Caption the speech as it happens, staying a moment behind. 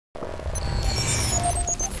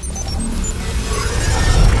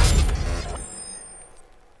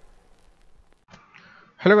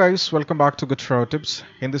Hello guys, welcome back to Good Show Tips.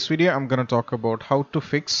 In this video, I'm going to talk about how to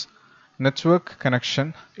fix network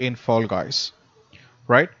connection in Fall Guys.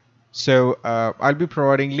 Right? So I'll be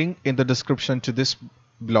providing link in the description to this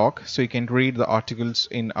blog so you can read the articles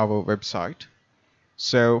in our website.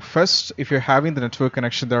 So first, if you're having the network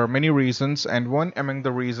connection, there are many reasons, and one among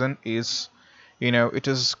the reason is, it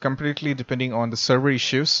is completely depending on the server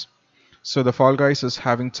issues. So the Fall Guys is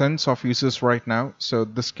having tons of users right now, so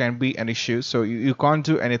this can be an issue. So you can't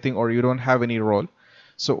do anything or you don't have any role.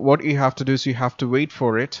 So what you have to do is you have to wait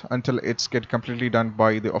for it until it's get completely done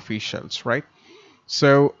by the officials, right?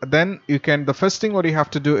 So then the first thing what you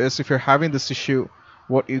have to do is, if you're having this issue,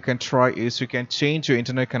 what you can try is you can change your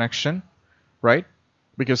internet connection, right?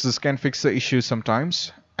 Because this can fix the issue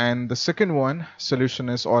sometimes. And the second one solution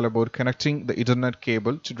is all about connecting the Ethernet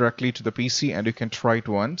cable directly to the PC, and you can try it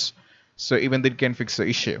once. So even that can fix the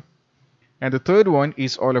issue. And the third one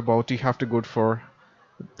is all about, you have to go for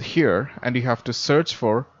here and you have to search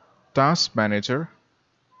for Task Manager.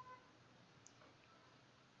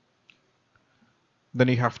 Then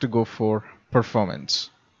you have to go for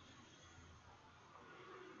Performance.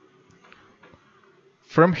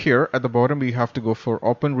 From here at the bottom, you have to go for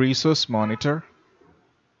Open Resource Monitor.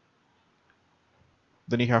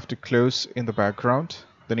 Then you have to close in the background.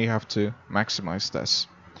 Then you have to maximize this.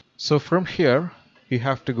 So from here, you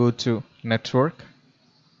have to go to Network.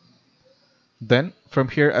 Then from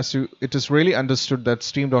here, it is really understood that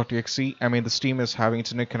Steam.exe, the Steam is having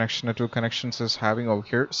internet connection, network connections is having over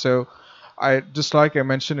here. So just like I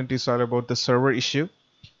mentioned, it is all about the server issue.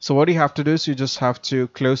 So what you have to do is you just have to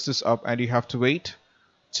close this up and you have to wait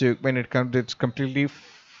to when it's completely,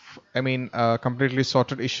 completely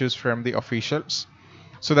sorted issues from the officials.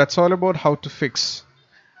 So that's all about how to fix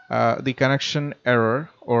the connection error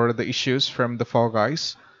or the issues from the Fall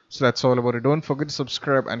Guys. So that's all about it. Don't forget to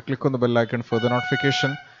subscribe and click on the bell icon for the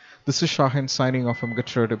notification. This is Shahin signing off from Good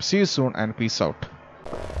Show Tips. See you soon and peace out.